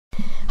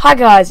Hi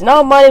guys,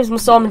 now my name is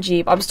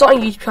MuzManiac. I'm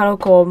starting a YouTube channel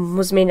called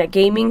MuzManiac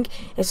Gaming.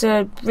 It's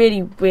a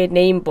really weird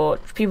name,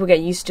 but people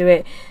get used to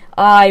it.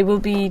 I will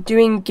be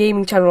doing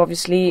gaming channel,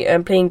 obviously,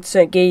 and playing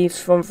certain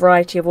games from a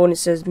variety of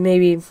audiences,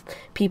 maybe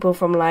people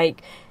from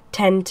like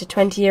 10 to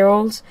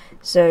 20-year-olds.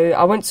 So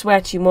I won't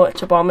swear too much,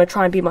 but I'm going to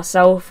try and be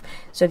myself,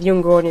 so the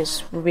younger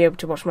audience will be able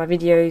to watch my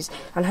videos,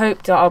 and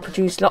hope that I'll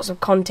produce lots of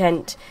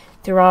content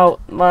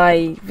throughout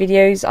my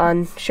videos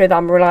and show that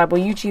I'm a reliable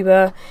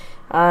YouTuber.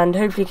 And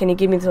hopefully can you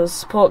give me the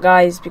support,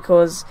 guys,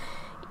 because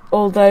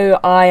although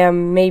I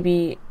am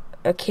maybe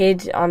a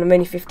kid and I'm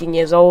only 15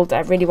 years old,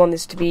 I really want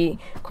this to be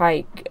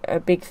quite a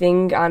big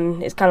thing,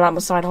 and it's kind of like my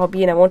side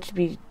hobby, and I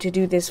wanted to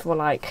do this for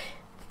like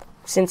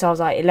since I was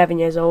like 11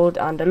 years old,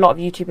 and a lot of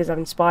YouTubers have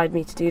inspired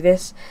me to do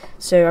this,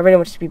 so I really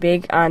want it to be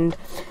big. And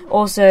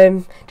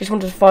also just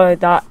wanted to follow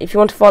that. If you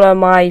want to follow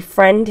my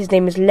friend, his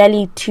name is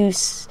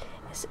Lely2SXC,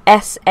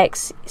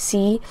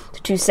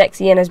 too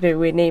sexy, and has a bit of a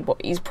weird name, but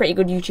he's a pretty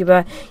good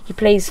YouTuber. He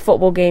plays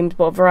football games,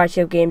 but a variety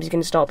of games he's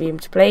going to start being able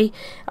to play,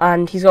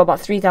 and he's got about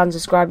 3,000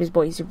 subscribers,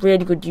 but he's a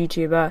really good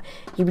YouTuber.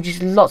 He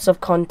produces lots of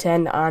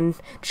content, and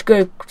just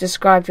go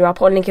subscribe to him. I'll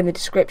put a link in the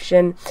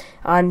description,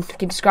 and you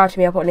can subscribe to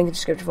me. I'll put a link in the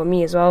description for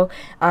me as well,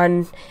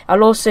 and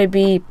I'll also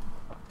be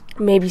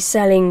maybe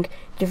selling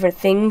different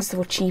things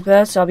for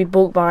cheaper, so I'll be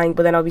bulk buying,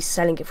 but then I'll be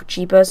selling it for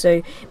cheaper,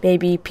 so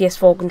maybe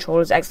PS4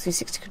 controllers,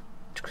 X360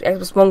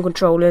 Xbox One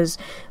controllers,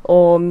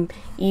 or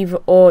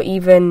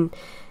even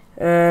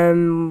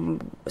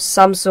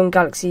Samsung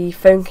Galaxy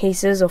phone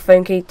cases, or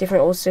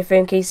different also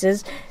phone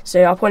cases.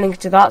 So I'll put a link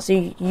to that, so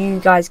you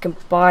guys can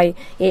buy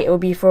it. It will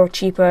be for a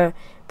cheaper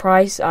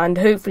price, and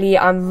hopefully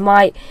I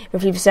might,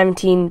 if FIFA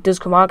 17 does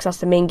come out, because that's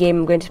the main game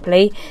I'm going to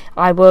play,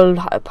 I will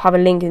have a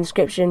link in the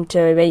description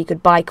to where you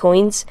could buy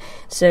coins,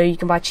 so you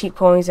can buy cheap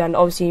coins. And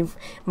obviously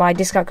my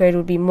discount code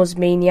would be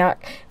MuzManiac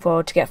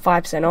to get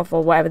 5% off,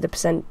 or whatever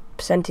the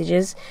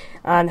percentages,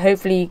 and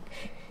hopefully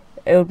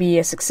it will be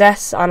a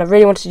success. And I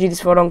really wanted to do this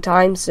for a long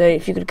time, so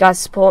if you could guys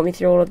support me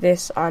through all of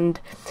this,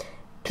 and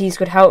please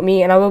could help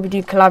me. And I will be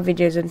doing collab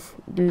videos with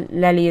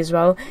Lely as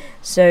well,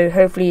 so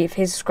hopefully if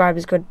his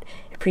subscribers could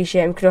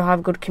appreciate him, could have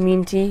a good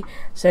community.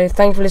 So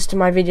thank you for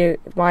listening to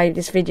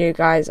this video,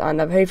 guys, and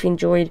I've hopefully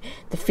enjoyed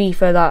the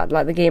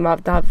FIFA, the game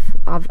I've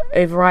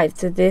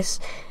overwritten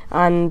this.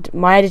 And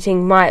my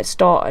editing might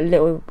start a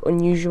little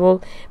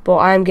unusual, but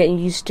I am getting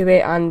used to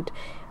it, and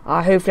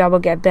hopefully I will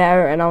get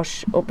better, and I'll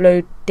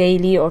upload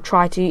daily, or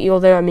try to.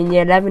 Although I'm in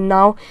year 11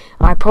 now,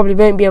 I probably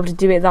won't be able to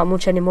do it that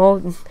much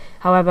anymore.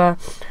 However,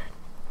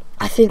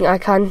 I think I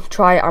can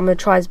try. I'm going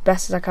to try as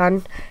best as I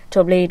can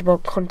to upload more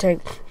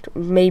content,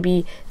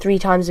 maybe 3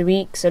 times a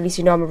week, so at least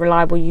you know I'm a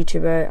reliable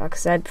YouTuber, like I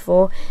said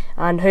before.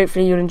 And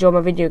hopefully you'll enjoy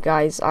my video,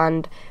 guys,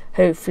 and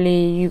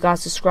hopefully you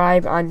guys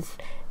subscribe, and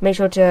make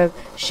sure to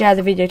share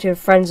the video to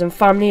friends and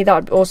family. That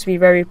would also be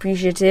very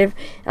appreciative.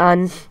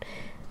 And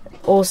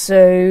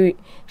also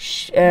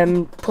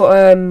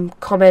put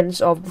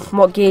comments of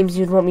what games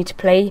you'd want me to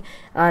play,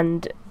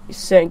 and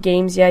certain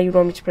games you'd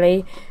want me to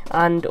play.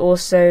 And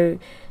also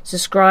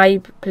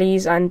subscribe,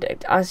 please, and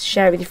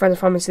share it with your friends and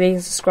family so they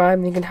can subscribe,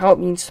 and they can help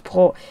me and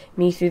support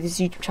me through this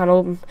YouTube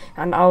channel,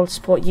 and I'll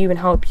support you and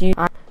help you.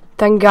 And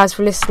thank you guys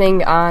for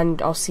listening,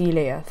 and I'll see you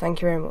later.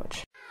 Thank you very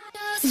much.